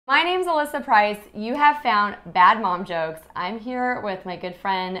My name's Alyssa Price. You have found Bad Mom Jokes. I'm here with my good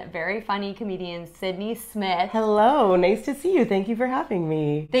friend, very funny comedian, Sydney Smith. Hello, nice to see you. Thank you for having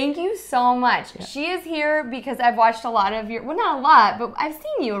me. Thank you so much. Yeah. She is here because I've watched a lot of your, well, not a lot, but I've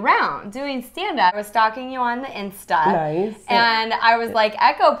seen you around doing stand-up. I was stalking you on the Insta. Nice. And I was like,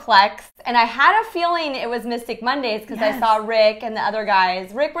 Echoplex. And I had a feeling it was Mystic Mondays because I saw Rick and the other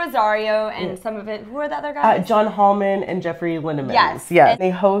guys, Rick Rosario and some of it. Who are the other guys? John Hallman and Jeffrey Lindemann. Yes. Yeah.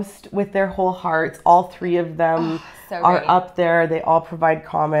 They host with their whole hearts. All three of them are up there. They all provide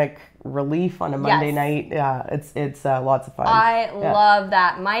comic relief on a Monday night. Yeah, it's lots of fun. I love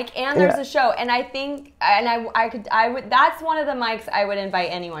that mic, and there's a show, and I think, and I would. That's one of the mics I would invite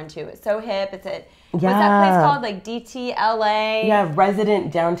anyone to. It's so hip. It's a what's that place called? Like DTLA. Yeah,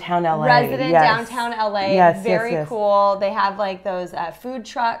 Resident Downtown LA. Downtown LA. Yes, very cool. They have like those food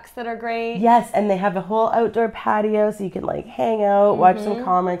trucks that are great. Yes, and they have a whole outdoor patio, so you can like hang out, watch some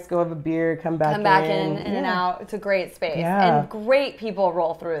comics, go have a beer, come back in and out. It's a great space, and great people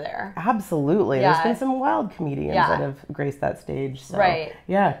roll through there. Absolutely. There's been some wild comedians that have graced that stage. So. Right.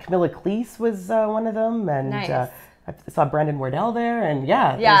 Yeah, Camilla Cleese was one of them, and I saw Brandon Wardell there, and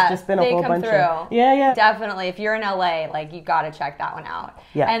there's just been a whole bunch of... Yeah. Definitely. If you're in LA, like, you got to check that one out.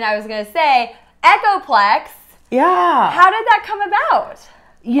 Yeah. And I was going to say, Echoplex. Yeah. How did that come about?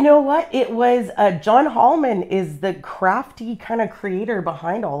 You know what? It was John Hallman is the crafty kind of creator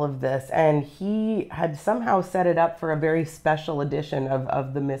behind all of this, and he had somehow set it up for a very special edition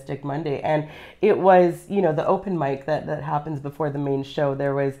of the Mystic Monday. And it was, the open mic that happens before the main show.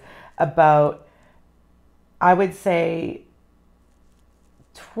 There was about, I would say,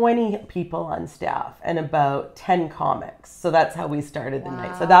 20 people on staff and about 10 comics. So that's how we started the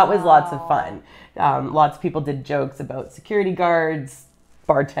night. So that was lots of fun. Lots of people did jokes about security guards,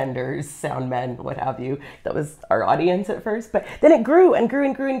 bartenders, sound men, what have you. That was our audience at first, but then it grew and grew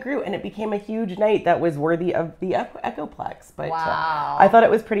and grew and grew, and it became a huge night that was worthy of the Echoplex. But I thought it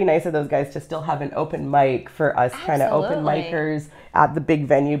was pretty nice of those guys to still have an open mic for us kind of open micers at the big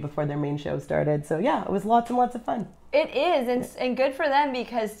venue before their main show started. So yeah, it was lots and lots of fun. It is, and good for them,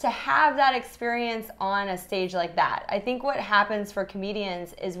 because to have that experience on a stage like that, I think what happens for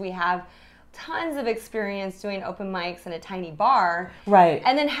comedians is we have tons of experience doing open mics in a tiny bar. Right.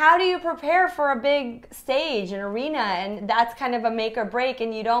 And then how do you prepare for a big stage, an arena? And that's kind of a make or break,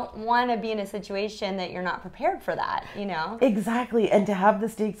 and you don't want to be in a situation that you're not prepared for that, Exactly. And to have the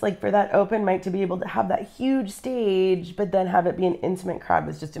stakes, like for that open mic, to be able to have that huge stage, but then have it be an intimate crowd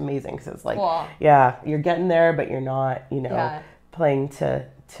was just amazing. Because it's like, you're getting there, but you're not, playing to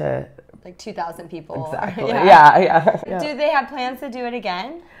like 2,000 people. Exactly. Yeah. Do they have plans to do it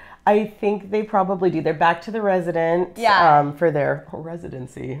again? I think they probably do. They're back to the Resident for their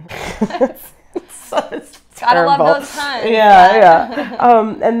residency. Gotta love those times.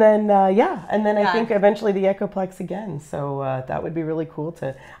 And then I think eventually the Echoplex again. So that would be really cool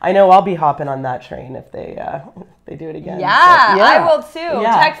to. I know I'll be hopping on that train if they do it again. I will too.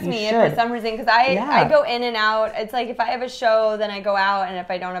 Text me if for some reason, because I go in and out. It's like if I have a show, then I go out, and if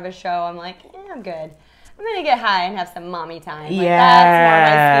I don't have a show, I'm like, I'm good. I'm going to get high and have some mommy time. Like, that's more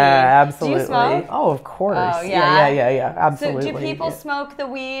my speed. Absolutely. Do you smoke? Oh, of course. Oh, yeah. Absolutely. So do people smoke the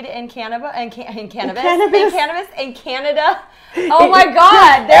weed in Canada? In Canada? Oh my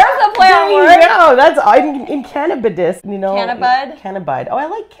God, there's a play on words. No, I'm in cannabis, Cannabud? Cannabide. Oh, I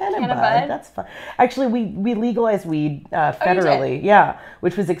like cannabide. That's fun. Actually, we legalized weed federally.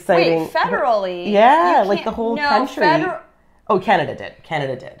 Which was exciting. Wait, federally? Yeah, like the whole country. Oh, Canada did.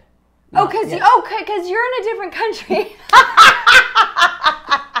 Oh, because you're in a different country.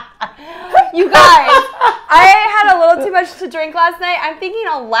 You guys, I had a little too much to drink last night. I'm thinking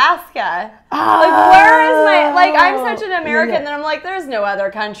Alaska. Like, where is I'm such an American that I'm like, there's no other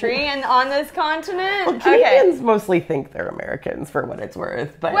country on this continent. Well, Canadians mostly think they're Americans, for what it's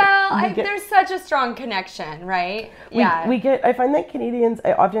worth. But there's such a strong connection, right? I find that Canadians,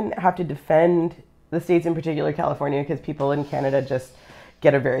 I often have to defend the States, in particular California, because people in Canada just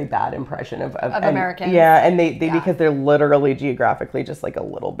get a very bad impression of Americans. Yeah, and they because they're literally geographically just like a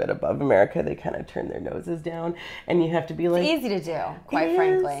little bit above America, they kind of turn their noses down, and you have to be like... It's easy to do, quite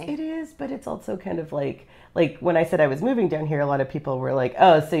frankly. It is, but it's also kind of like when I said I was moving down here, a lot of people were like,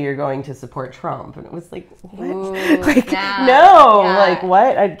 oh, so you're going to support Trump? And it was like, what? Ooh, no, like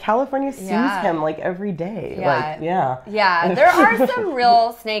what? California sues him like every day. Yeah, there are some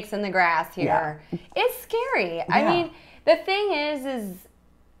real snakes in the grass here. It's scary. I mean, the thing is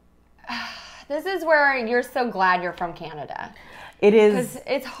this is where you're so glad you're from Canada. It is. Because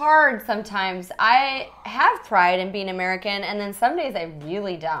it's hard sometimes. I have pride in being American, and then some days I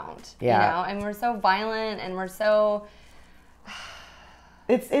really don't. And we're so violent, and we're so...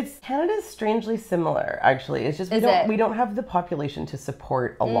 It's Canada's strangely similar, actually. It's just we don't have the population to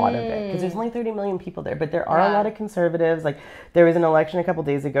support a lot of it because there's only 30 million people there. But there are a lot of conservatives. Like there was an election a couple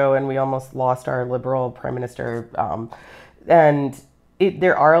days ago, and we almost lost our Liberal prime minister. And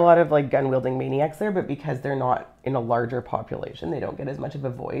there are a lot of like gun-wielding maniacs there, but because they're not in a larger population, they don't get as much of a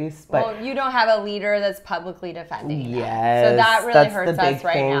voice. But well, you don't have a leader that's publicly defending yes, that. So that really hurts us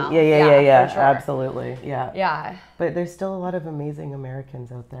right now. Yeah, for sure. Absolutely, yeah. Yeah. But there's still a lot of amazing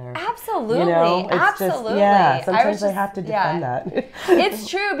Americans out there. Absolutely, you know? Absolutely. Sometimes I have to defend that. It's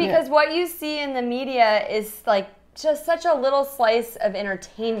true because what you see in the media is like just such a little slice of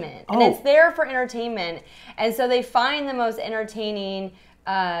entertainment, and it's there for entertainment, and so they find the most entertaining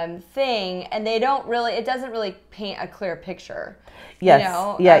thing, and it doesn't really paint a clear picture. Yes.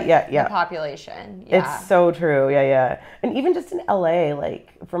 You know, the population. It's so true. Yeah. And even just in LA, like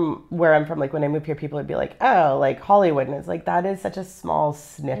from where I'm from, like when I moved here, people would be like, oh, like Hollywood. And it's like, that is such a small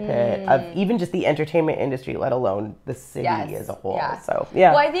snippet of even just the entertainment industry, let alone the city as a whole. Yeah. So,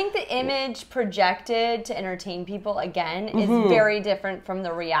 yeah. Well, I think the image projected to entertain people, again, is very different from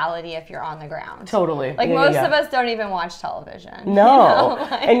the reality if you're on the ground. Totally. Like most of us don't even watch television. No. You know?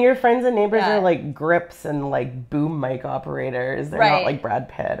 And your friends and neighbors are like grips and like boom mic operators. They're not like Brad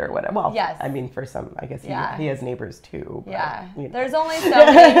Pitt or whatever. Well, I mean, for some, I guess he has neighbors too. But, you know. There's only so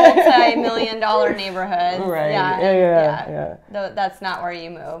many multi-million-dollar neighborhoods. Right. Yeah. That's not where you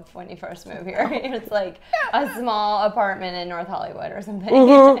move when you first move here. It's like a small apartment in North Hollywood or something.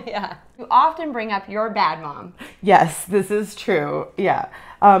 Yeah. You often bring up your bad mom. Yes, this is true. Yeah.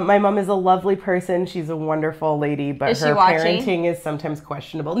 My mom is a lovely person. She's a wonderful lady, but her parenting is sometimes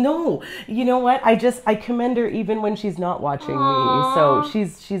questionable. No, you know what? I commend her even when she's not watching me. So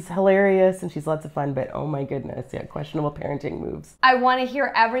she's hilarious and she's lots of fun, but oh my goodness, questionable parenting moves. I want to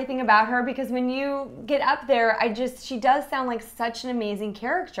hear everything about her because when you get up there, she does sound like such an amazing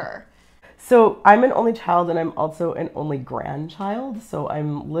character. So I'm an only child and I'm also an only grandchild. So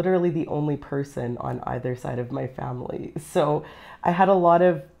I'm literally the only person on either side of my family. So I had a lot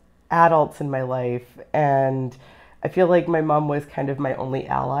of adults in my life, and I feel like my mom was kind of my only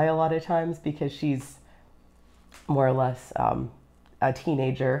ally a lot of times because she's more or less a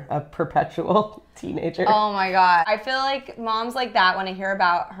teenager, a perpetual teenager. Oh my God. I feel like moms like that, when I hear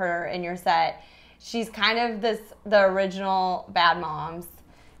about her in your set, she's kind of the original bad moms.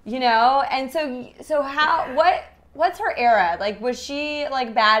 You know, and so what's her era? Like, was she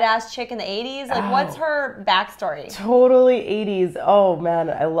like badass chick in the 80s? Like, what's her backstory? Totally 80s. Oh man,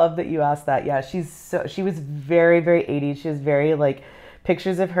 I love that you asked that. Yeah, she was very, very 80s. She was very like,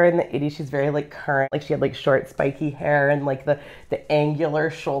 pictures of her in the 80s, she's very like current. Like she had like short spiky hair and like the angular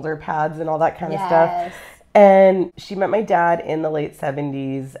shoulder pads and all that kind of stuff. And she met my dad in the late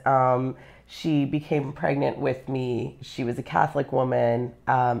 70s. She became pregnant with me. She was a Catholic woman,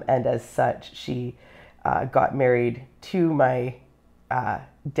 and as such, she got married to my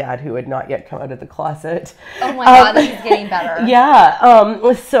dad, who had not yet come out of the closet. Oh my God, this is getting better.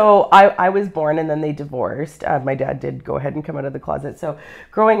 Yeah. So I was born, and then they divorced. My dad did go ahead and come out of the closet. So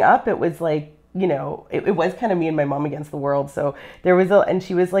growing up, it was like, you know, it was kind of me and my mom against the world. So there was and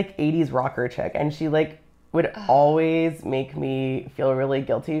she was like 80s rocker chick, and she like would always make me feel really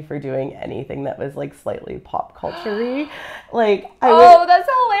guilty for doing anything that was like slightly pop culture-y. Like that's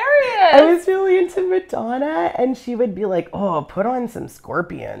hilarious. I was really into Madonna, and she would be like, oh, put on some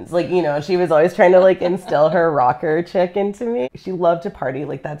Scorpions. Like, you know, she was always trying to like instill her rocker chick into me. She loved to party.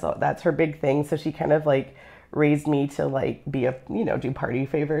 Like that's her big thing. So she kind of like raised me to like be do party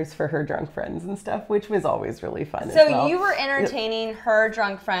favors for her drunk friends and stuff, which was always really fun. So you were entertaining her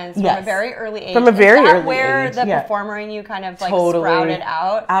drunk friends from a very early age. From a very early age. Where the performer in you kind of like sprouted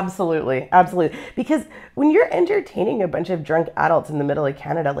out? Absolutely. Because when you're entertaining a bunch of drunk adults in the middle of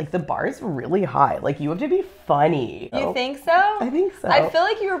Canada, like the bar is really high. Like you have to be funny. You think so? I think so. I feel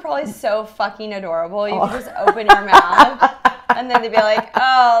like you were probably so fucking adorable. You could just open your mouth. And then they'd be like,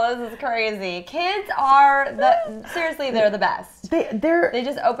 oh, this is crazy. Kids are seriously, they're the best. They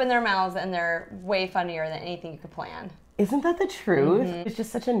just open their mouths and they're way funnier than anything you could plan. Isn't that the truth? Mm-hmm. It's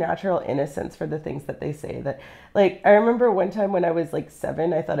just such a natural innocence for the things that they say that, like, I remember one time when I was like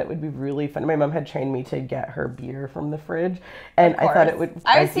 7, I thought it would be really fun. My mom had trained me to get her beer from the fridge, and I thought it would.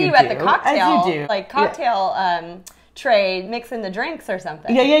 I would see you at the cocktail, as you do. Like cocktail tray, mixing the drinks or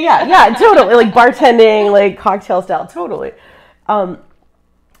something. Yeah, totally. Like bartending, like cocktail style, totally.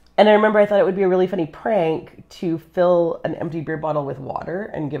 And I remember I thought it would be a really funny prank to fill an empty beer bottle with water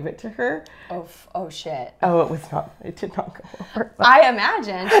and give it to her. Oh shit. Oh, it did not go over. I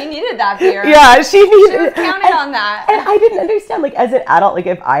imagine. She needed that beer. Yeah, she was counting on that. And I didn't understand, like, as an adult, like,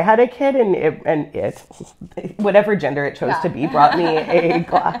 if I had a kid and it whatever gender it chose to be, brought me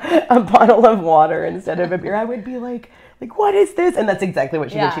a bottle of water instead of a beer, I would be like, what is this? And that's exactly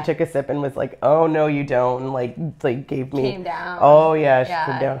what she did. She took a sip and was like, oh, no, you don't. And like gave me. Came down. Oh, yeah,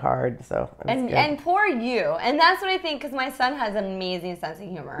 she came down hard. So and poor you. And that's what I think, because my son has an amazing sense of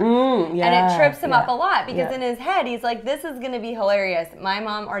humor. And it trips him up a lot, because in his head, he's like, this is going to be hilarious. My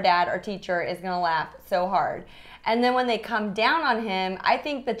mom or dad or teacher is going to laugh so hard. And then when they come down on him, I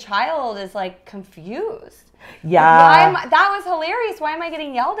think the child is like confused. Yeah. Like, that was hilarious. Why am I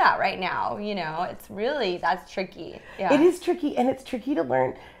getting yelled at right now? You know, that's tricky. Yeah. It is tricky, and it's tricky to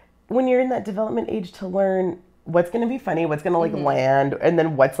learn when you're in that development age, to learn what's going to be funny, what's going to like land, and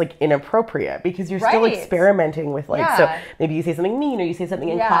then what's like inappropriate, because you're still experimenting with like, so maybe you say something mean, or you say something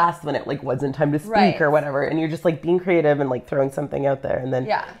in class when it like wasn't time to speak or whatever, and you're just like being creative and like throwing something out there, and then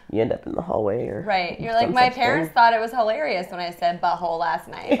you end up in the hallway or you're like, my parents thought it was hilarious when I said butthole last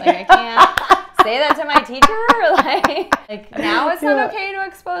night. Like, I can't say that to my teacher. Like now it's not okay to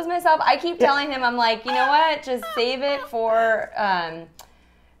expose myself. I keep telling him, I'm like, you know what, just save it for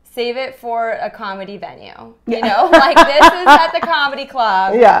a comedy venue. You know, like, this is at the comedy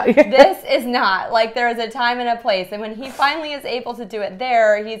club. This is not. Like, there is a time and a place. And when he finally is able to do it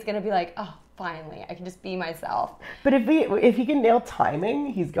there, he's going to be like, oh, finally, I can just be myself. But if he can nail timing,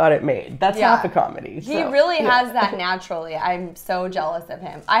 he's got it made. That's half the comedy. So. He really has that naturally. I'm so jealous of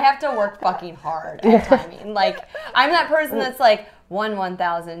him. I have to work fucking hard at timing. Like, I'm that person that's like, 1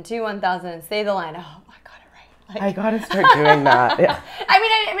 1,000, 2 1,000, say the line. Oh, I gotta start doing that.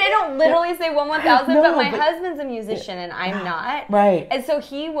 I don't literally say 1 1,000, but my husband's a musician and I'm not. Right. And so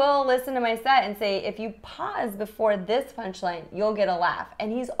he will listen to my set and say, if you pause before this punchline, you'll get a laugh. And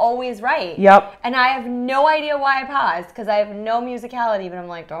he's always right. Yep. And I have no idea why I paused, because I have no musicality, but I'm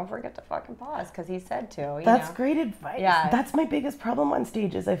like, don't forget to fucking pause, because he said to. That's great advice. Yeah. That's my biggest problem on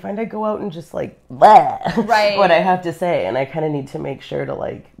stage, is I find I go out and just like, what I have to say. And I kind of need to make sure to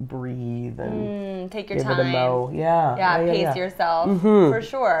like breathe and take your give time. it a mo. Pace yourself, for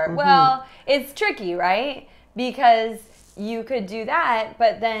sure. Well, it's tricky, right? Because you could do that,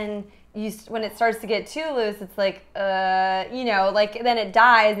 but then when it starts to get too loose, it's like, like then it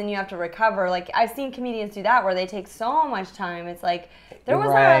dies and you have to recover. Like, I've seen comedians do that where they take so much time. It's like, there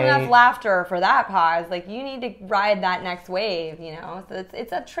wasn't enough laughter for that pause. Like, you need to ride that next wave, you know? So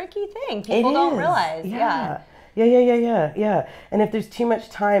it's a tricky thing. People don't realize. Yeah. And if there's too much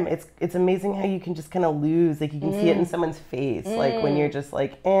time, it's amazing how you can just kind of lose. Like, you can see it in someone's face, like when you're just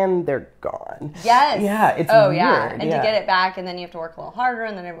like, and they're gone. Yes. Yeah, it's weird. And to get it back, and then you have to work a little harder,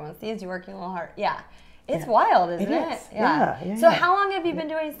 and then everyone sees you working a little hard. Yeah. It's wild, isn't it? Yeah. So how long have you been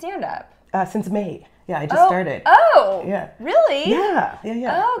doing stand-up? Since May. Yeah, I just started. Oh. Yeah. Really? Yeah.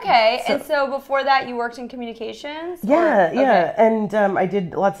 Oh, okay. And so before that, you worked in communications? Yeah. And I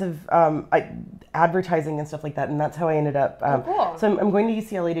did lots of advertising and stuff like that, and that's how I ended up. Cool. So I'm going to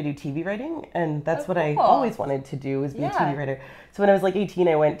UCLA to do TV writing, and that's what I always wanted to do, was be a TV writer. So when I was like 18,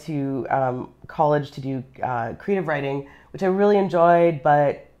 I went to college to do creative writing, which I really enjoyed,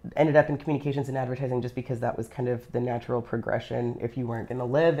 but ended up in communications and advertising just because that was kind of the natural progression if you weren't going to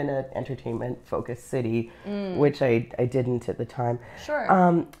live in an entertainment-focused city, which I didn't at the time. Sure.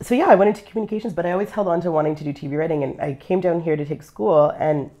 So I went into communications, but I always held on to wanting to do TV writing, and I came down here to take school,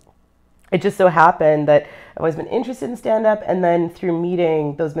 and it just so happened that I've always been interested in stand-up, and then through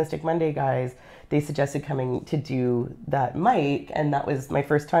meeting those Mystic Monday guys, they suggested coming to do that mic, and that was my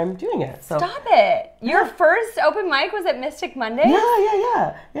first time doing it. So stop it! Your first open mic was at Mystic Monday?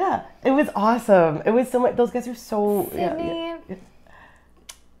 Yeah. It was awesome. It was so much. Those guys are so. Sydney,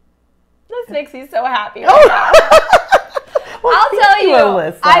 this makes me so happy right now. Well, I'll tell you,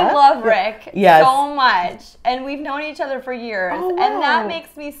 Alyssa. I love Rick so much, and we've known each other for years, and that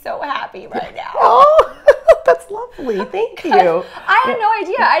makes me so happy right now. Oh, that's lovely. Thank you. I had no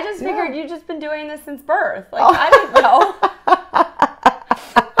idea. I just figured you'd just been doing this since birth. Like, I didn't know.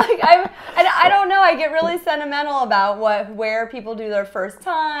 I don't know. I get really sentimental about where people do their first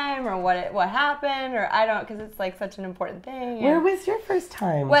time, or what happened, or I don't, because it's like such an important thing. Where was your first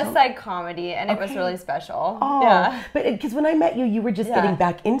time? West Side Comedy, and it was really special. Oh, yeah. But because when I met you, you were just getting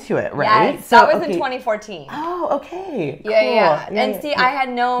back into it, right? Yes, that was in 2014. Oh, okay. Yeah. And see, I had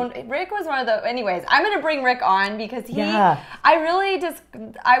known Rick was one of the. Anyways, I'm gonna bring Rick on because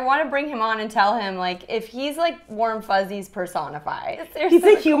I want to bring him on and tell him, like, if he's like warm fuzzies personified. He's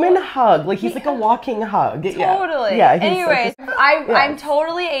a human hug. Like, he's like a walking hug. Totally. Yeah. Anyways, I'm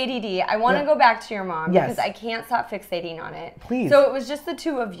totally ADD. I want to go back to your mom Yes. because I can't stop fixating on it. Please. So it was just the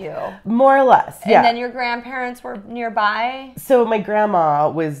two of you. More or less, yeah. And then your grandparents were nearby? So my grandma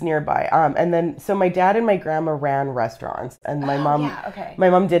was nearby. And then, so my dad and my grandma ran restaurants. And my mom, my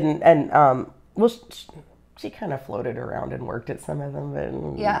mom didn't. And, well, she kind of floated around and worked at some of them,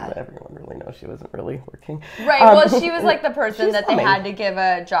 but everyone really knows she wasn't really working. Right. Well, she was like the person that they had to give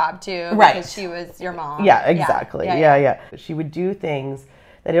a job to because she was your mom. Yeah, exactly. Yeah. She would do things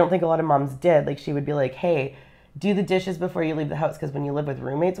that I don't think a lot of moms did. Like, she would be like, hey, do the dishes before you leave the house because when you live with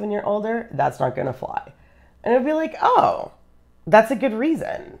roommates when you're older, that's not going to fly. And it'd be like, oh, that's a good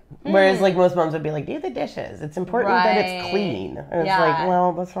reason. Whereas, like, most moms would be like, do the dishes. It's important that it's clean. And it's like,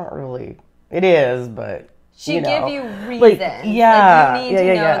 well, that's not really... It is, but... She give you reasons. Like, you need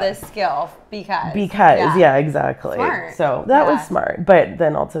to know this skill because. Yeah, exactly. Smart. So that was smart. But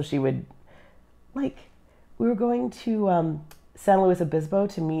then also she would, like, we were going to San Luis Obispo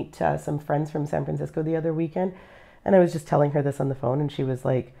to meet some friends from San Francisco the other weekend. And I was just telling her this on the phone, and she was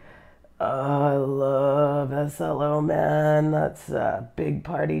like, oh, I love SLO, man. That's a big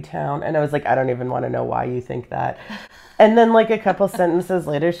party town. And I was like, I don't even want to know why you think that. And then, like, a couple sentences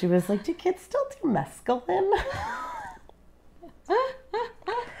later, she was like, do kids still do mescaline?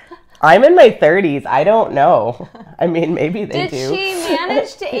 I'm in my 30s. I don't know. I mean, maybe they do. Did she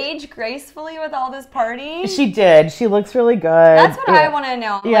manage to age gracefully with all this partying? She did. She looks really good. That's what I want to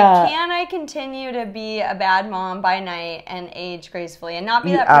know. Like, can I continue to be a bad mom by night and age gracefully and not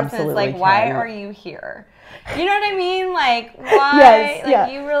be that person that's like, why are you here? You know what I mean? Like, why?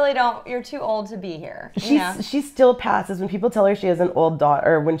 You really don't, you're too old to be here. She still passes. When people tell her she has an old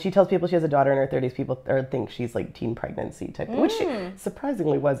daughter, or when she tells people she has a daughter in her 30s, people think she's like teen pregnancy type, which she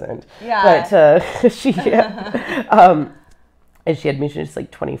surprisingly wasn't. Yeah. But she, and she had me, she was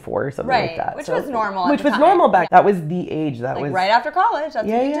like 24 or something like that. Which was normal Which was normal back. That was the age that was. Right after college, that's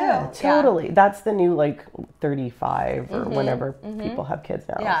what you do. Totally. That's the new, like, 35 or whenever people have kids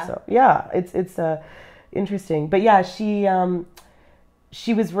now. Yeah. So, it's interesting. But yeah, she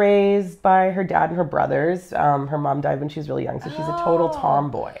was raised by her dad and her brothers. Her mom died when she was really young, so she's a total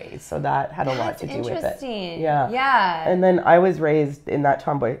tomboy. So that had a lot to do with it. Interesting. Yeah. And then I was raised in that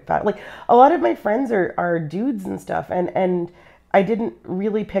tomboy like, a lot of my friends are dudes and stuff, and I didn't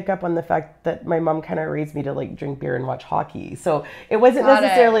really pick up on the fact that my mom kind of raised me to, like, drink beer and watch hockey. So it wasn't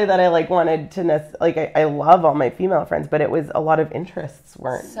necessarily that I, like, wanted to I love all my female friends, but it was a lot of interests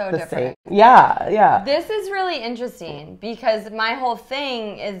weren't the same. Yeah. This is really interesting because my whole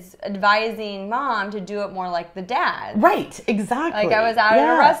thing is advising mom to do it more like the dad. Right, exactly. Like, I was out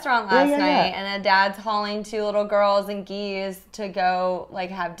at a restaurant last night and a dad's hauling two little girls and geese to go, like,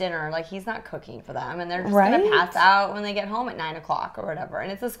 have dinner. Like, he's not cooking for them, and they're just going to pass out when they get home at 9 o'clock or whatever,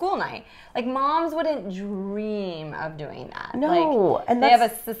 and it's a school night. Like, moms wouldn't dream of doing that. No. Like, and they have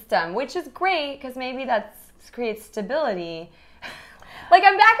a system, which is great because maybe that creates stability. Like,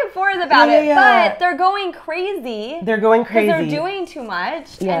 I'm back and forth about it, but they're going crazy. Because they're doing too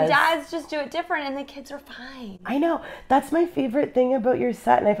much, and dads just do it different, and the kids are fine. I know. That's my favorite thing about your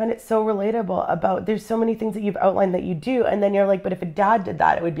set, and I find it so relatable about, there's so many things that you've outlined that you do, and then you're like, but if a dad did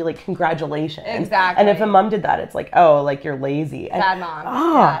that, it would be like, congratulations. Exactly. And if a mom did that, it's like, oh, like, you're lazy. Bad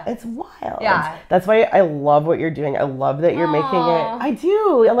mom. It's wild. Yeah. That's why I love what you're doing. I love that you're making it. I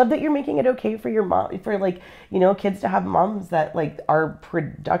do. I love that you're making it okay for your mom, for, like, you know, kids to have moms that, like, are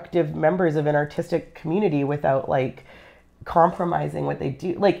productive members of an artistic community without, like, compromising what they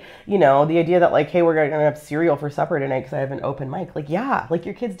do. Like, you know, the idea that, like, hey, we're gonna have cereal for supper tonight because I have an open mic. Like, like,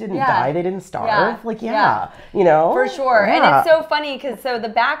 your kids didn't die, they didn't starve. Like, you know, for sure. And it's so funny because the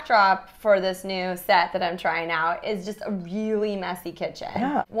backdrop for this new set that I'm trying out is just a really messy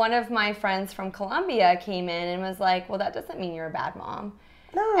kitchen. One of my friends from Colombia came in and was like, well, that doesn't mean you're a bad mom.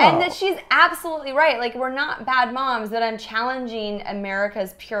 No. And that she's absolutely right. Like, we're not bad moms, that I'm challenging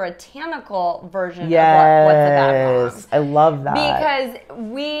America's puritanical version of what's a bad mom. I love that. Because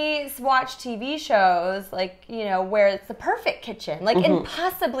we watch TV shows, like, you know, where it's the perfect kitchen, like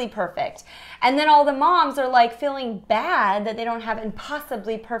impossibly perfect. And then all the moms are, like, feeling bad that they don't have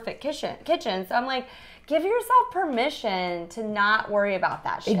impossibly perfect kitchen. So I'm like, give yourself permission to not worry about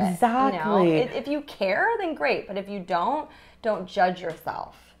that shit. Exactly. You know? If you care, then great. But if you don't judge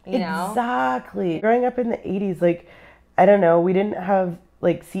yourself, you know? Exactly. Growing up in the 80s, like, I don't know, we didn't have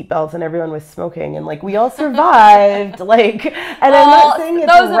like seatbelts and everyone was smoking and like we all survived. Like, and I'm not saying it's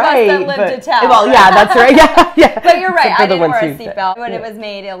those right. Those of us that lived to tell. Well, yeah, that's right. Yeah, yeah. But you're right. I didn't wear a seatbelt. seatbelt. When it was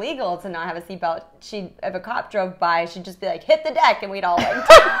made illegal to not have a seatbelt, if a cop drove by, she'd just be like, hit the deck, and we'd all like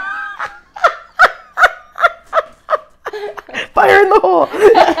fire in the hole.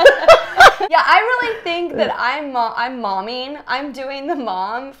 Yeah, I really think that I'm momming. I'm doing the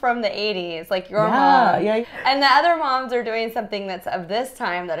mom from the 80s, like your mom. Yeah. And the other moms are doing something that's of this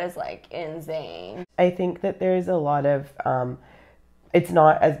time that is like insane. I think that there's a lot of, it's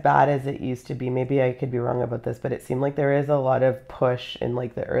not as bad as it used to be. Maybe I could be wrong about this, but it seemed like there is a lot of push in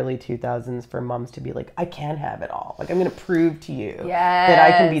like the early 2000s for moms to be like, I can have it all. Like, I'm going to prove to you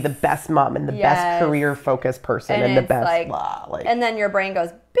that I can be the best mom and the best career focused person and the best like, blah. Like, and then your brain goes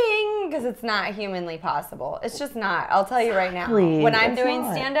bing, because it's not humanly possible. It's just not. I'll tell you right now. When I'm doing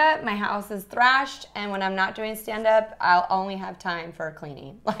stand-up, my house is thrashed, and when I'm not doing stand-up, I'll only have time for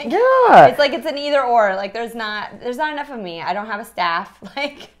cleaning. Like, it's like it's an either or. Like, there's not enough of me. I don't have a staff.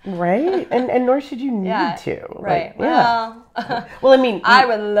 Like, right, and nor should you need to. Right. Like, well, I mean, I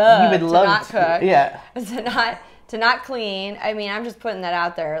would love to not cook. Yeah. To not clean. I mean, I'm just putting that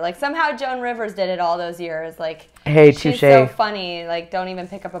out there. Like, somehow Joan Rivers did it all those years. Like, hey, she's touche. so funny. Like, don't even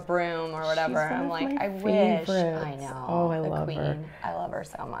pick up a broom or whatever. I'm like, I wish. Favorites. I know. Oh, I the love queen. her. I love her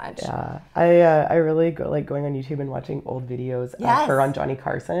so much. Yeah, I really like going on YouTube and watching old videos of her on Johnny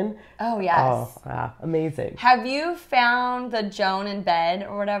Carson. Oh, yes. Oh, yeah, amazing. Have you found the Joan in bed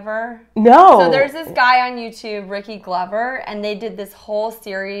or whatever? No. So there's this guy on YouTube, Ricky Glover, and they did this whole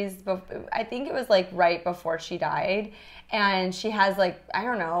series. I think it was like right before she died. And she has like, I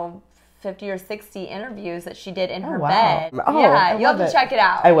don't know, 50 or 60 interviews that she did in her bed. Oh, yeah, you'll have to check it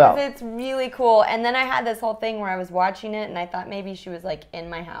out. I will. It's really cool. And then I had this whole thing where I was watching it and I thought maybe she was like in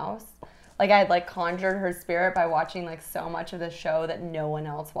my house. Like I had like conjured her spirit by watching like so much of the show that no one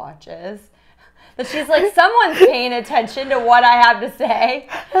else watches. That she's like, someone's paying attention to what I have to say.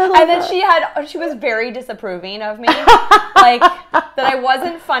 And then she was very disapproving of me. Like that I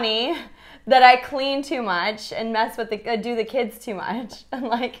wasn't funny. That I clean too much and mess with do the kids too much. And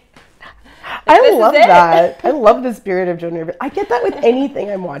like I love that. I love the spirit of Joan Rivers. I get that with anything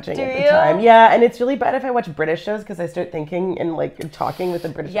I'm watching at the time. Yeah, and it's really bad if I watch British shows because I start thinking and like talking with a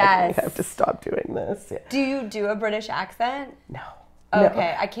British accent. I have to stop doing this. Yeah. Do you do a British accent? No.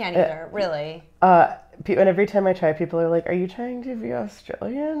 Okay, I can't either, really. And every time I try, people are like, are you trying to be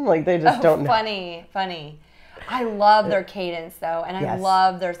Australian? Like they just don't know. Funny. I love their cadence though, and I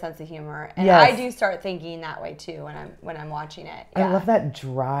love their sense of humor. And I do start thinking that way too when I'm watching it. Yeah. I love that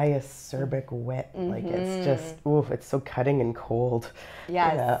dry, acerbic wit. Like it's just, it's so cutting and cold.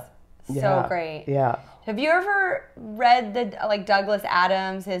 Yes. Yeah. So great. Yeah. Have you ever read the Douglas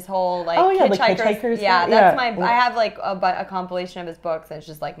Adams, his whole Hitchhikers? Yeah, that's I have like a compilation of his books. And it's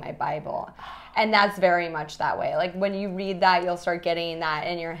just like my Bible. And that's very much that way. Like when you read that, you'll start getting that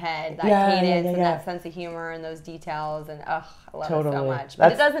in your head, that cadence and that sense of humor and those details. And I love it so much.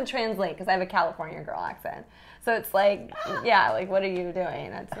 But it doesn't translate because I have a California girl accent. So it's like, like what are you doing?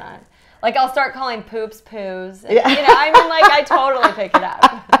 That's not like I'll start calling poops poos. And, I mean, like I totally pick it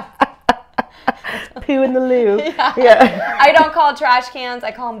up. Poo in the loo. Yeah. I don't call trash cans.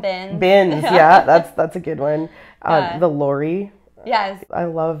 I call them bins. Bins. Yeah, that's a good one. The lorry. Yes. I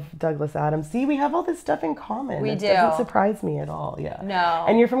love Douglas Adams. See, we have all this stuff in common. It doesn't surprise me at all. Yeah. No.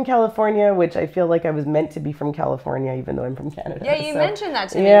 And you're from California, which I feel like I was meant to be from California, even though I'm from Canada. Yeah, you mentioned that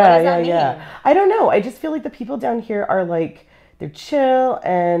to me. What does that mean? Yeah. I don't know. I just feel like the people down here are like, they're chill,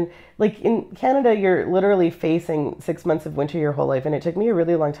 and like in Canada, you're literally facing 6 months of winter your whole life. And it took me a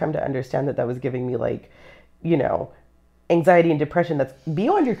really long time to understand that was giving me like, anxiety and depression that's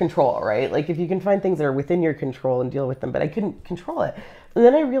beyond your control, right? Like if you can find things that are within your control and deal with them, but I couldn't control it. And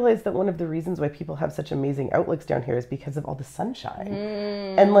then I realized that one of the reasons why people have such amazing outlooks down here is because of all the sunshine.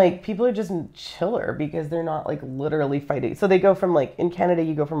 And like people are just chiller because they're not like literally fighting. So they go from like in Canada,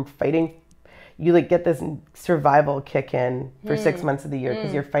 you go from fighting, you like get this survival kick in for 6 months of the year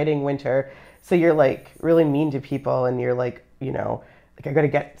because you're fighting winter. So you're like really mean to people and you're like, like I got to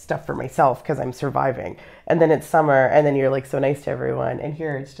get stuff for myself because I'm surviving. And then it's summer and then you're like so nice to everyone. And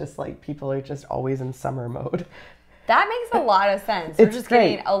here it's just like people are just always in summer mode. That makes a lot of sense. We're just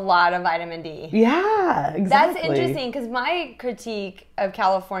getting a lot of vitamin D. Yeah, exactly. That's interesting because my critique of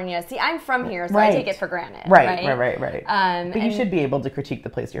California, see, I'm from here, so I take it for granted. Right. But you should be able to critique the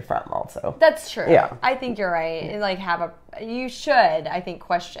place you're from also. That's true. Yeah. I think you're right. Like you should, I think,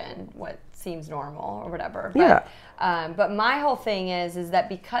 question what seems normal or whatever. But, but my whole thing is that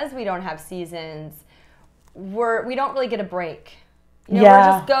because we don't have seasons, we don't really get a break. You know, we're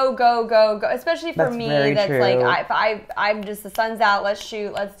just go, go, go, go. Especially for me, that's true. like, I'm just, the sun's out, let's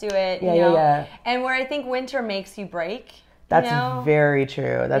shoot, let's do it. Yeah, you know? yeah. And where I think winter makes you break. That's you know? very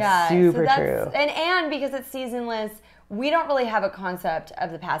true. That's super true. And because it's seasonless, we don't really have a concept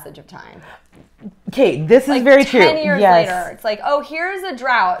of the passage of time. Okay, this is very true. 10 years later, it's like, oh, here's a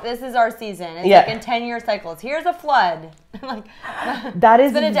drought. This is our season. It's like in 10-year cycles. Here's a flood. Like, that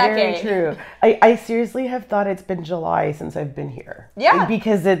is been a very decade. true. I seriously have thought it's been July since I've been here. Yeah.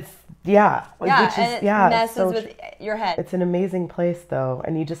 Because it's, which is, and it messes with your head. It's an amazing place, though.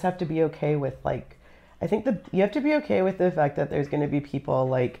 And you just have to be okay with, like, I think you have to be okay with the fact that there's going to be people,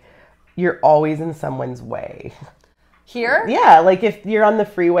 like, you're always in someone's way. Here? Yeah, like if you're on the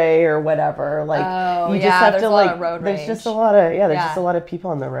freeway or whatever, like you just have to like. There's just a lot of there's just a lot of people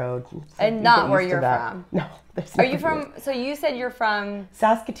on the road, and not where you're from. No, there's. Are you from? So you said you're from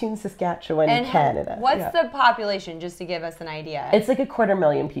Saskatoon, Saskatchewan, Canada. What's the population, just to give us an idea? It's like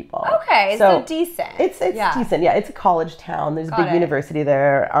 250,000 people. Okay, so decent. It's decent. Yeah, it's a college town. There's a big university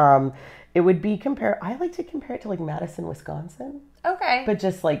there. It would be I like to compare it to like Madison, Wisconsin. Okay. But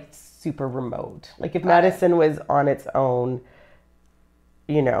just like super remote. Like if Madison was on its own,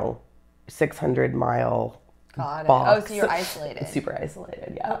 600-mile Got it. box. Oh, so you're isolated. It's super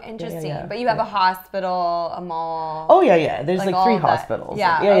isolated, yeah. Oh, interesting. Yeah. But you have a hospital, a mall. Oh, yeah. There's like 3 hospitals.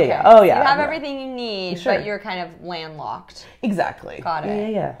 Yeah, yeah. Oh, yeah. So you have everything you need, but you're kind of landlocked. Exactly. Got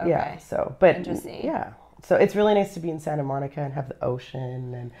it. Yeah. Okay. So, but interesting. Yeah. So it's really nice to be in Santa Monica and have the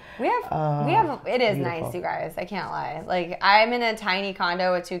ocean and we have it is beautiful. nice, you guys. I can't lie. Like I'm in a tiny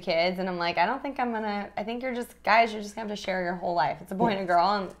condo with 2 kids and I'm like, I think you're just guys, you're just gonna have to share your whole life. It's a boy and a girl,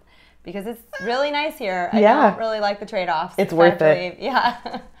 and because it's really nice here. I don't really like the trade-offs. It's worth it.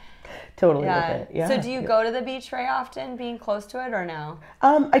 Yeah. Totally worth it. Yeah. So do you go to the beach very often, being close to it, or no?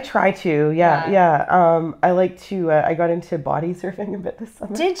 I try to. Yeah. I like to. I got into body surfing a bit this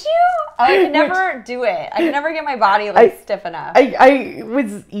summer. Did you? Oh, I could never do it. I could never get my body stiff enough. I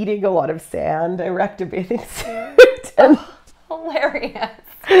was eating a lot of sand. I wrecked a bathing suit. Hilarious.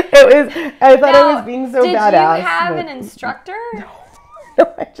 I thought I was being so badass. Did you have an instructor? No,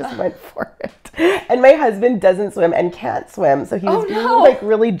 I just went for it. And my husband doesn't swim and can't swim, so he was being like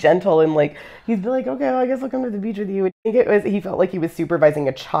really gentle and like he'd be like, okay, well, I guess I'll come to the beach with you. I think he felt like he was supervising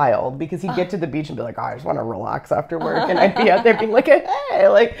a child because he'd get to the beach and be like, oh, I just want to relax after work, and I'd be out there being like, hey,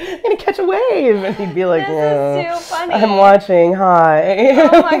 like I'm gonna catch a wave, and he'd be like, this is too funny. I'm watching. Hi.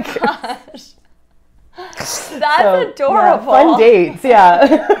 Oh my gosh, that's adorable. Yeah, fun dates,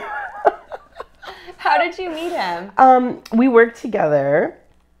 yeah. How did you meet him? We worked together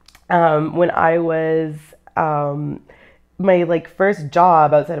when I was my like first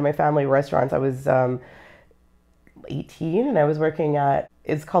job outside of my family restaurants. I was 18 and I was working at,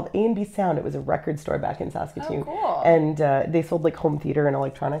 it's called A&B Sound. It was a record store back in Saskatoon. Oh, cool. And they sold like home theater and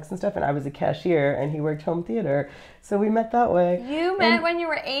electronics and stuff, and I was a cashier and he worked home theater. So we met that way. You met when you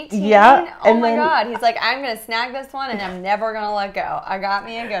were 18? Yeah. Oh my God. He's like, I'm going to snag this one and I'm never going to let go. I got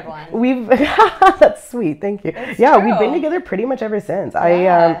me a good one. That's sweet. Thank you. It's true. We've been together pretty much ever since.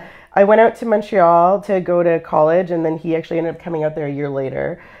 Yeah. I went out to Montreal to go to college, and then he actually ended up coming out there a year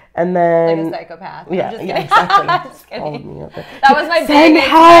later. And then, like a psychopath. Yeah, I'm exactly. just kidding. That was my biggest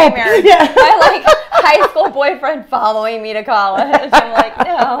nightmare. Yeah. My like high school boyfriend following me to college. I'm like,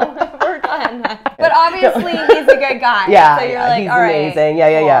 no, we're done. But obviously, he's a good guy. Yeah, so you're like, he's all right. amazing.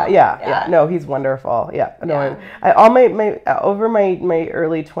 Yeah. No, he's wonderful. Yeah. No, all my over my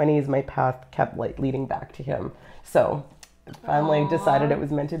early 20s, my path kept like leading back to him. So. Finally decided it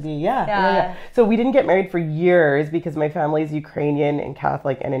was meant to be. Yeah. So we didn't get married for years because my family is Ukrainian and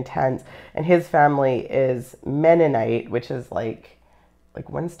Catholic and intense, and his family is Mennonite, which is like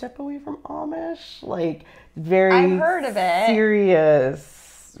one step away from Amish, like very I've heard of it.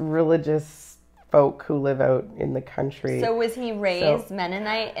 Serious religious folk who live out in the country. So was he raised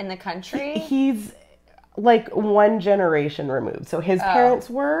Mennonite in the country? He's like one generation removed. So his parents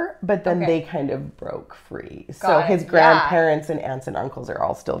were, but then they kind of broke free. So his grandparents and aunts and uncles are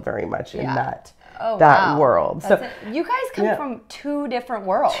all still very much in that world. So you guys come from 2 different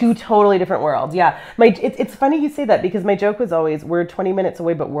worlds. 2 totally different worlds. Yeah. It's funny you say that because my joke was always we're 20 minutes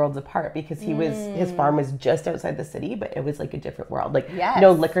away but worlds apart, because his farm was just outside the city, but it was like a different world. Like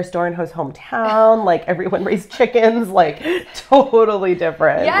no liquor store in his hometown, like everyone raised chickens, like totally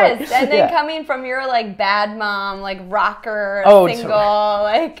different. Yes. Like, and then coming from your like bad mom, like rocker, single,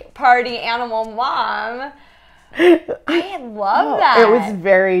 like party animal mom. I love that. It was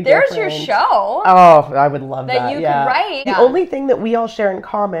very different. There's your show. Oh, I would love that. That you could write. The only thing that we all share in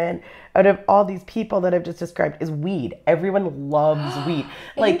common out of all these people that I've just described is weed. Everyone loves weed.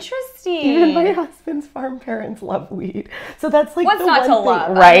 Like, interesting. Even my husband's farm parents love weed. So that's like what's the not one to thing,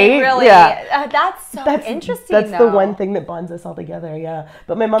 love, right? I mean, really. Yeah. That's interesting. That's the one thing that bonds us all together. Yeah.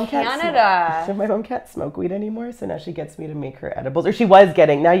 But my mom can't Canada. smoke. My mom can't smoke weed anymore. So now she gets me to make her edibles, or she was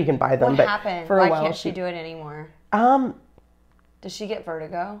getting. Now you can buy them. What but happened? For a Why while, can't she do it anymore? Does she get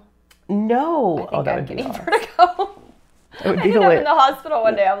vertigo? No. I think I'm be getting awesome. vertigo. It would I be ended up in the hospital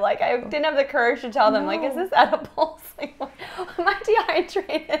one day. I'm like, I didn't have the courage to tell them, like, is this edibles? Like, am I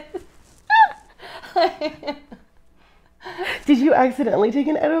dehydrated? Did you accidentally take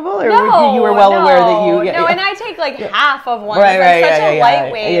an edible, or you were well aware that you? No, and I take like half of one. Right, it's like such a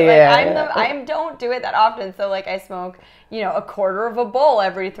lightweight. I don't do it that often. So like I smoke, a quarter of a bowl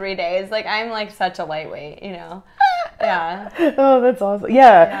every 3 days. Like I'm like such a lightweight, Yeah. Oh, that's awesome.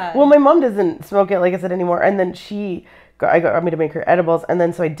 Yeah. Well, my mom doesn't smoke it, like I said, anymore. And then I got me to make her edibles, and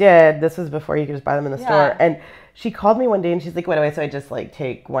then so I did. This was before you could just buy them in the store, and she called me one day and she's like, "What do I?" So I just like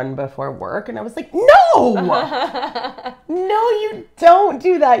take one before work, and I was like, "No, no, you don't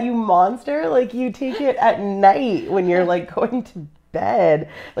do that, you monster! Like you take it at night when you're like going to bed,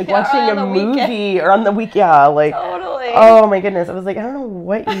 like watching a movie or on the week." Yeah, like totally. Oh my goodness, I was like, I don't know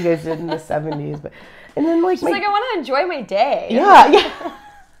what you guys did in the 70s, but and then like she's like, I want to enjoy my day. Yeah.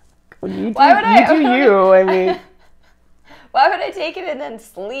 Well, you do, I mean. Why would I take it and then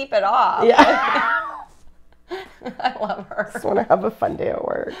sleep it off? Yeah. I love her. Just want to have a fun day at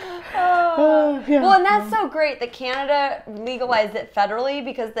work. Yeah. Well, and that's so great that Canada legalized it federally,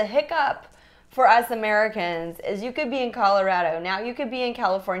 because the hiccup for us Americans is you could be in Colorado, now you could be in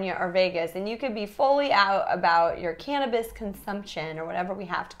California or Vegas, and you could be fully out about your cannabis consumption or whatever we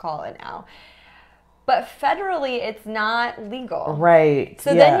have to call it now. But federally, it's not legal. Right.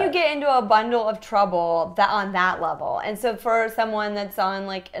 So then you get into a bundle of trouble on that level. And so for someone that's on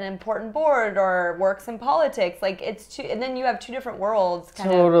like an important board or works in politics, like and then you have two different worlds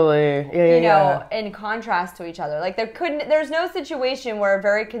kind of, in contrast to each other. Like there's no situation where a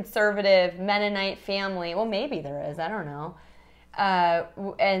very conservative Mennonite family, well, maybe there is, I don't know.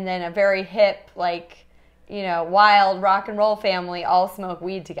 And then a very hip, like, wild rock and roll family all smoke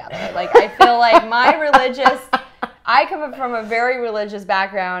weed together. Like, I feel like I come from a very religious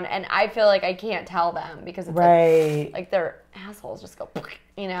background, and I feel like I can't tell them because it's like their assholes just go,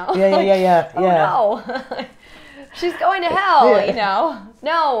 Yeah. Oh no, she's going to hell,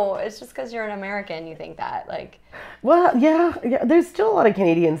 No, it's just because you're an American, you think that, like. Well, yeah. There's still a lot of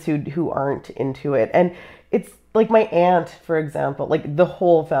Canadians who aren't into it, and it's like my aunt, for example, like the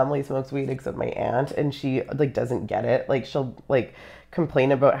whole family smokes weed except my aunt, and she like doesn't get it. Like she'll like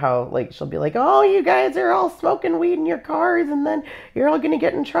complain about how like she'll be like, "Oh, you guys are all smoking weed in your cars, and then you're all gonna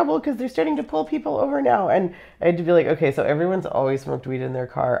get in trouble because they're starting to pull people over now." And I had to be like, "Okay, so everyone's always smoked weed in their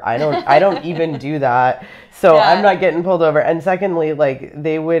car. I don't even do that, so I'm not getting pulled over." And secondly, like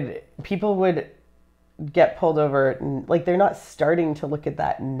people would get pulled over, and like they're not starting to look at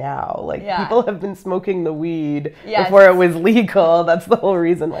that now. Like people have been smoking the weed before it was legal. That's the whole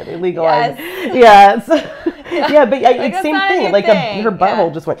reason why they legalized. But it's same thing. Like her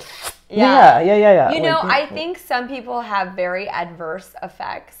butthole just went. Yeah. I think some people have very adverse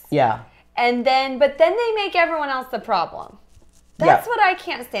effects. Yeah. But then they make everyone else the problem. That's what I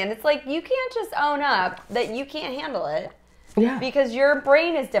can't stand. It's like you can't just own up that you can't handle it. Yeah. Because your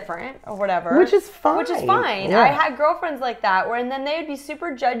brain is different or whatever. Which is fine. Yeah. I had girlfriends like that and then they would be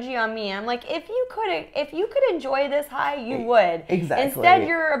super judgy on me. I'm like, if you could enjoy this high, you would. Exactly.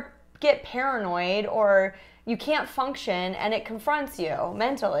 Instead, get paranoid or you can't function and it confronts you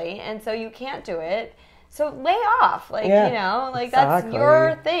mentally, and so you can't do it. So lay off, that's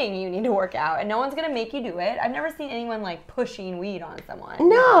your thing you need to work out, and no one's going to make you do it. I've never seen anyone like pushing weed on someone.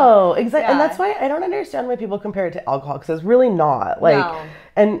 No, exactly. Yeah. And that's why I don't understand why people compare it to alcohol, because it's really not.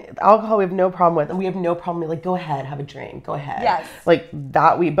 And alcohol we have no problem with, and we have no problem with, like, go ahead, have a drink, go ahead. Yes. Like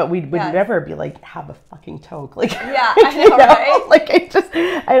that but we would never be like, have a fucking toke. Like, yeah, I know, right? Like,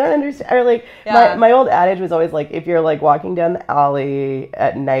 I don't understand. Or like, my old adage was always like, if you're like walking down the alley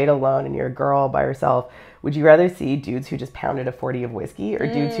at night alone and you're a girl by herself, would you rather see dudes who just pounded a 40 of whiskey or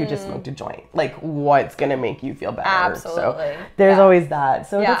dudes who just smoked a joint? Like, what's going to make you feel better? Absolutely. So there's always that.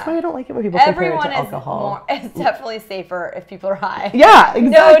 So that's why I don't like it when people compare it to alcohol. It's dedefinitely safer if people are high. Yeah,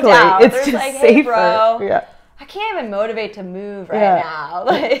 exactly. No doubt. It's There's just like, safer. hey, bro, yeah. I can't even motivate to move right now.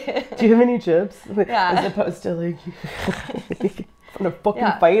 Do you have any chips? Yeah. As opposed to like from a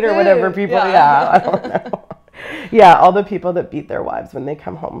fucking fight or whatever people. I don't know. Yeah, all the people that beat their wives when they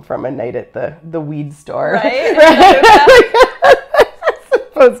come home from a night at the weed store. Right?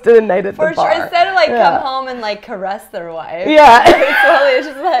 opposed to a night at the bar. For sure, instead of like come home and like caress their wife. Yeah. It's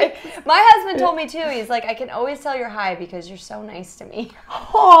just like, my husband told me too, he's like, I can always tell you're high because you're so nice to me.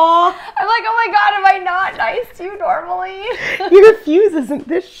 Aww. I'm like, oh my God, am I not nice to you normally? Your fuse isn't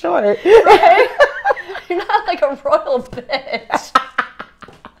this short. Right? You're not like a royal bitch.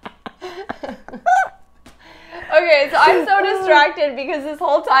 Okay, so I'm so distracted because this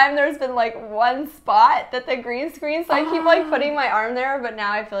whole time there's been like one spot that the green screen, so I keep like putting my arm there, but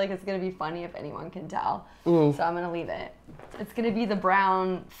now I feel like it's gonna be funny if anyone can tell. So I'm gonna leave it. It's gonna be the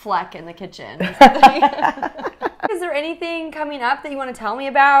brown fleck in the kitchen. Is there anything coming up that you want to tell me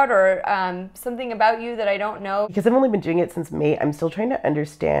about, or something about you that I don't know? Because I've only been doing it since May, I'm still trying to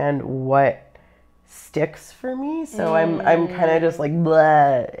understand what sticks for me, so I'm kind of just like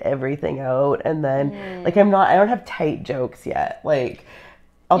blah everything out, and then like I don't have tight jokes yet. Like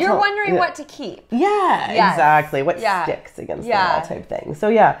you're wondering what to keep. Yeah, yes. Exactly. What sticks against the wall type thing. So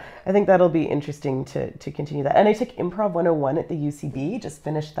yeah, I think that'll be interesting to continue that. And I took Improv 101 at the UCB, just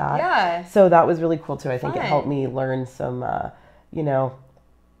finished that. Yeah. So that was really cool too. I think it helped me learn some,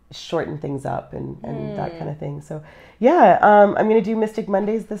 shorten things up and that kind of thing. So yeah, I'm gonna do Mystic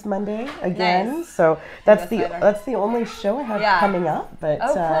Mondays this Monday again. Nice. So that's the only show I have coming up. But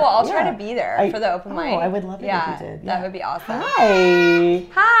cool! I'll try to be there for the open mic. I would love it if you did. That would be awesome. Hi.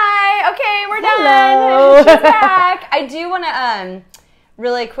 Okay, we're done. She's back. I do want to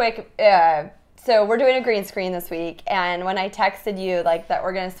really quick. So we're doing a green screen this week, and when I texted you like that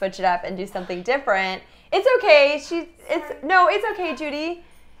we're gonna switch it up and do something different, it's okay. It's okay, Judy.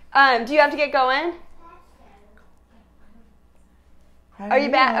 Do you have to get going? Are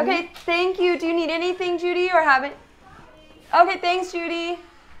you back? Okay, thank you. Do you need anything, Judy, or haven't? Okay, thanks, Judy.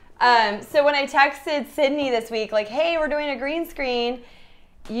 So when I texted Sydney this week, like, hey, we're doing a green screen,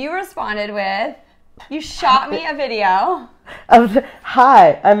 you responded with, you shot me a video.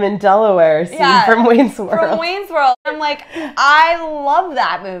 Hi, I'm in Delaware, from Wayne's World. From Wayne's World. I'm like, I love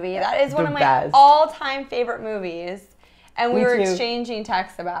that movie. That is one of my all-time favorite movies. And we were exchanging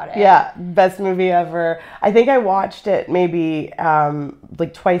texts about it. Yeah, best movie ever. I think I watched it maybe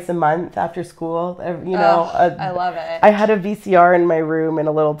like twice a month after school. I love it. I had a VCR in my room and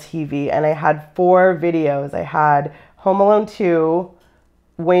a little TV, and I had 4 videos. I had Home Alone 2,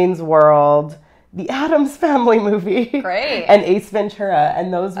 Wayne's World, the Addams Family movie, great, and Ace Ventura,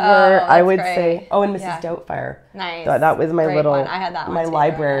 and those were I would say. Oh, and Mrs. Doubtfire. Nice. That was my little. One. I had that one my too,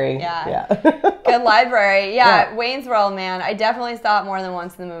 library. Yeah. Good library. Yeah. Wayne's World, man. I definitely saw it more than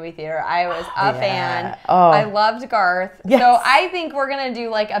once in the movie theater. I was a fan. Oh. I loved Garth. Yes. So I think we're gonna do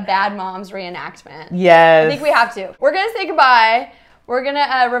like a Bad Moms reenactment. Yes. I think we have to. We're gonna say goodbye. We're going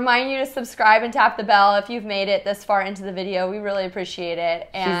to remind you to subscribe and tap the bell if you've made it this far into the video. We really appreciate it.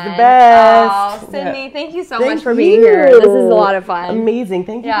 She's the best. Oh, Sydney, thank you so much for being here. This is a lot of fun. Amazing.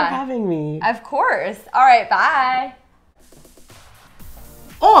 Thank you for having me. Of course. All right, bye.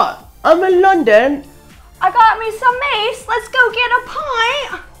 Oh, I'm in London. I got me some mace. Let's go get a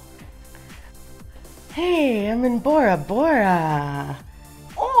pint. Hey, I'm in Bora Bora.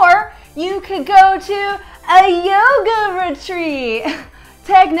 Or you could go to a yoga retreat.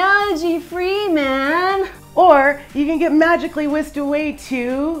 Technology free, man. Or you can get magically whisked away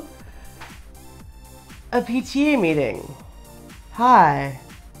to a PTA meeting. Hi,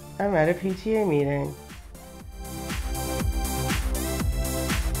 I'm at a PTA meeting.